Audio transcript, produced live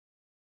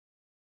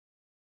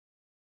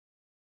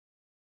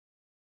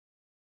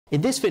In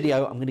this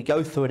video, I'm going to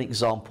go through an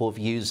example of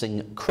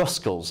using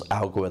Kruskal's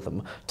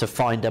algorithm to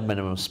find a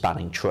minimum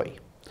spanning tree.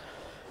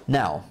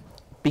 Now,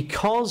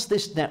 because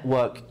this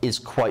network is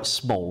quite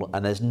small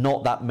and there's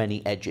not that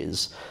many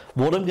edges,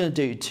 what I'm going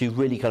to do to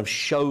really kind of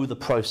show the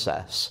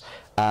process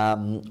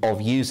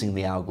of using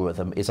the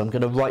algorithm is I'm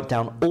going to write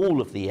down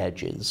all of the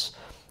edges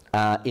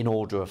in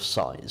order of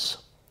size.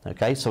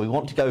 Okay, so we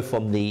want to go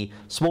from the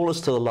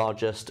smallest to the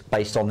largest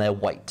based on their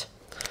weight.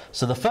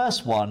 So the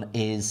first one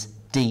is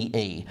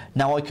DE.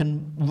 Now I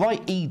can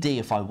write ED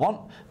if I want,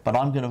 but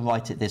I'm going to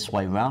write it this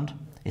way round.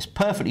 It's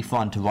perfectly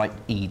fine to write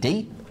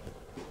ED.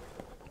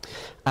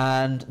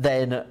 And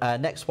then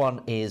next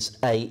one is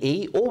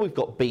AE, or we've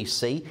got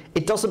BC.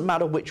 It doesn't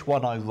matter which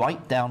one I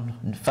write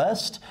down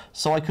first,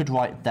 so I could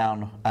write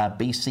down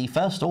BC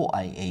first or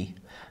AE.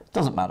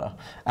 Doesn't matter.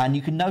 And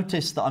you can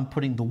notice that I'm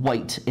putting the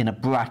weight in a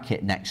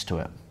bracket next to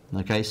it.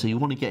 Okay, so you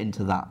want to get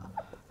into that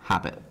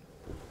habit.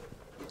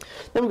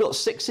 Then we've got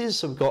sixes,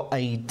 so we've got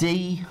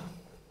AD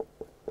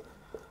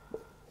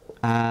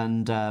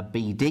and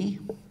BD.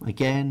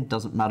 Again,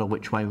 doesn't matter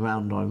which way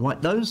round I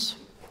write those.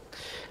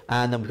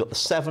 And then we've got the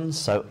 7,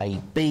 so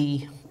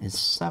AB is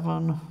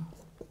 7.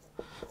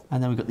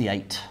 And then we've got the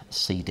 8,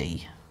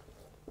 CD.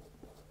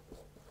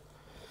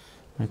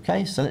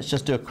 Okay, so let's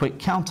just do a quick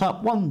count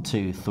up. 1,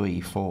 2,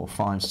 3, 4,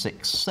 5,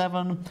 6,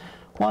 7.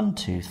 1,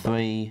 2,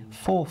 3,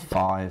 4,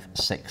 5,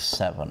 6,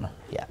 7.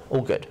 Yeah,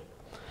 all good.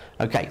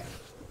 Okay.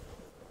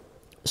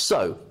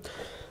 So,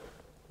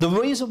 the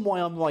reason why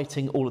I'm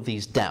writing all of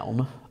these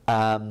down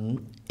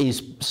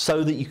is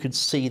so that you can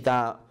see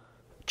that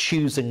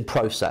choosing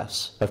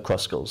process of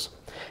Kruskal's.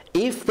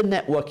 If the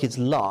network is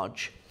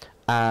large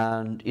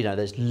and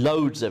there's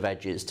loads of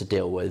edges to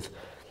deal with,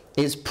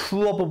 it's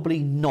probably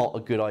not a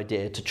good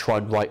idea to try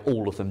and write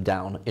all of them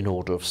down in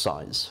order of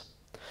size.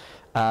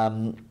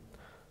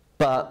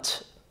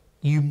 But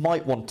you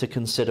might want to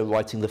consider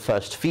writing the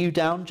first few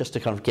down just to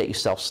kind of get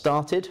yourself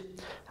started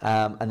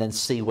and then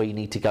see where you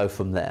need to go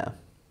from there.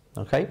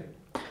 Okay?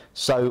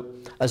 So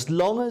as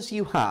long as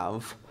you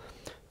have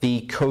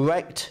the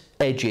correct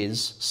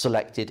edges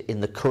selected in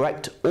the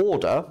correct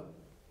order,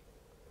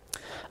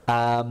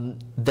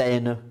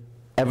 then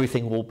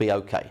everything will be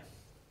okay.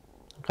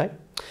 Okay?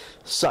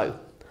 So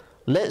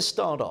let's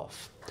start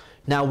off.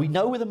 Now we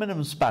know with a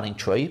minimum spanning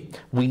tree,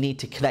 we need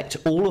to connect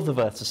all of the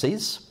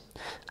vertices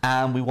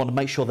and we want to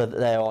make sure that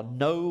there are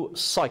no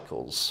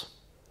cycles.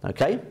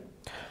 Okay?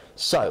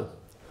 So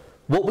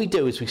what we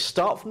do is we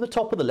start from the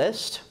top of the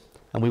list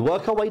and we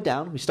work our way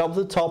down. We start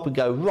from the top and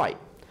go, right,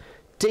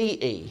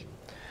 DE.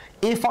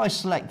 If I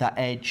select that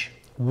edge,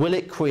 will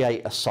it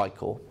create a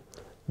cycle?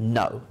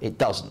 No, it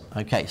doesn't.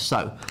 Okay,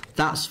 so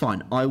that's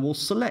fine. I will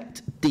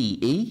select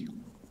DE,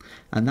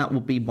 and that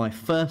will be my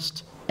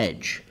first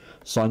edge.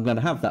 So I'm going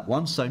to have that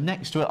one. So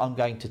next to it, I'm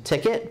going to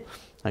tick it.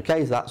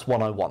 Okay, so that's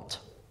what I want.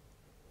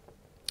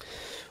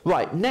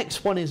 Right,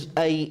 next one is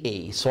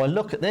AE. So I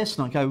look at this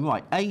and I go,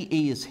 right,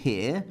 AE is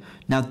here.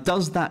 Now,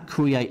 does that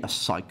create a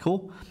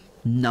cycle?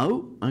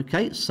 No.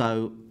 Okay,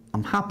 so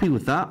I'm happy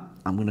with that.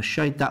 I'm going to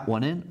shade that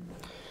one in.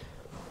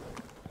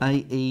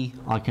 AE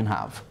I can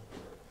have.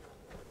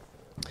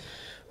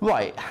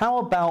 Right, how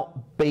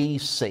about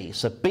BC?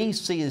 So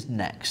BC is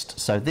next.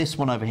 So this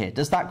one over here,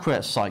 does that create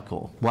a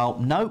cycle? Well,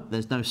 no,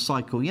 there's no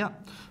cycle yet.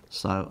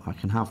 So I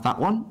can have that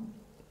one.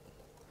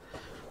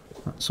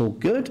 That's all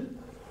good.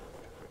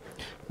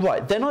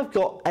 Right, then I've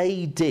got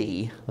AD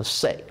of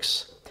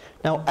 6.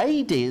 Now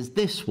AD is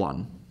this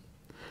one,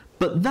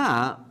 but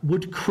that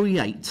would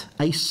create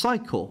a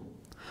cycle.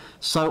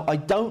 So I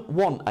don't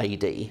want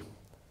AD.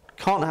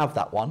 Can't have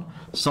that one,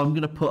 so I'm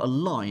going to put a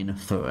line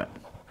through it.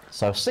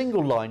 So a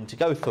single line to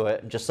go through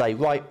it and just say,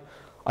 right,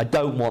 I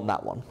don't want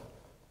that one.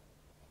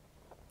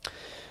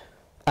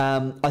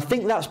 I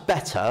think that's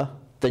better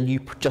than you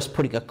just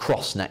putting a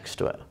cross next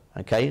to it.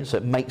 Okay, so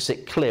it makes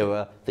it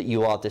clearer that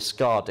you are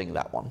discarding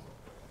that one.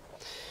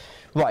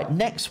 Right,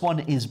 next one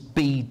is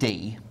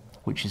BD,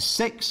 which is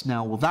 6.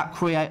 Now, will that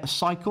create a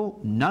cycle?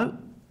 No,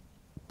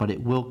 but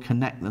it will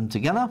connect them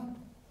together.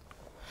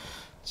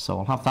 So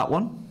I'll have that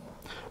one.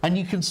 And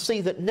you can see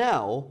that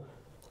now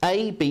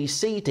A, B,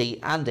 C,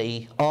 D and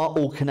E are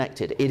all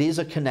connected. It is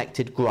a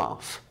connected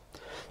graph.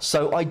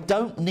 So I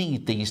don't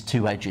need these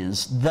two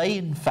edges. They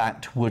in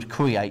fact would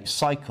create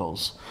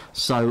cycles.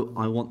 So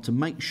I want to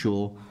make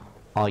sure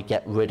I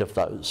get rid of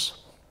those.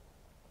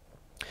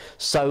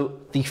 So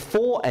the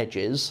 4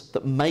 edges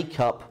that make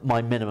up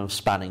my minimum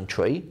spanning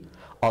tree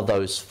are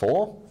those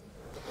 4.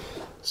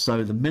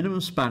 So the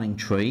minimum spanning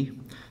tree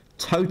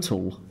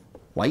total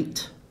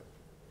weight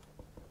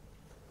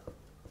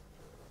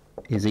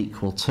is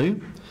equal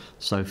to,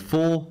 so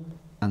 4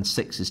 and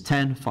 6 is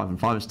 10, 5 and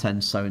 5 is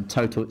 10, so in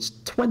total it's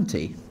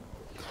 20.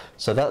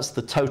 So that's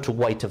the total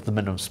weight of the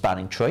minimum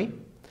spanning tree.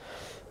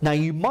 Now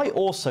you might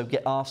also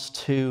get asked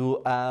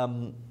to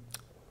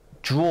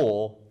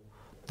draw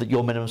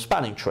your minimum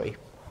spanning tree.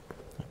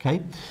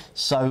 Okay,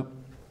 so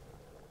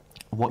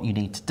what you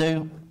need to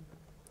do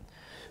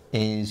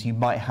is you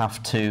might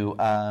have to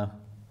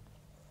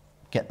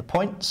get the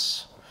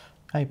points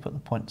Okay, put the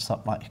points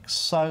up like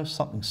so,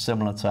 something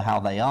similar to how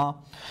they are.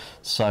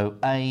 So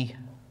A,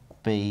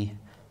 B,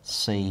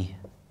 C,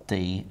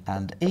 D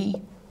and E.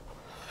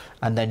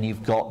 And then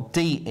you've got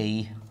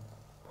DE,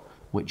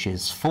 which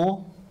is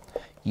 4.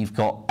 You've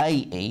got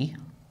AE,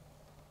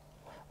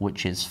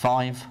 which is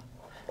 5.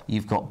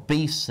 You've got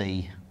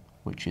BC,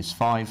 which is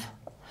 5.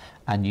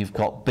 And you've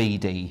got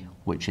BD,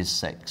 which is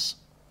 6.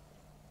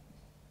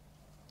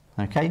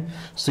 Okay,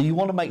 so you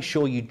want to make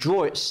sure you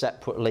draw it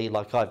separately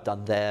like I've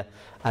done there,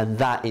 and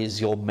that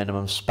is your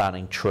minimum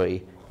spanning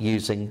tree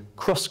using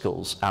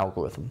Kruskal's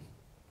algorithm.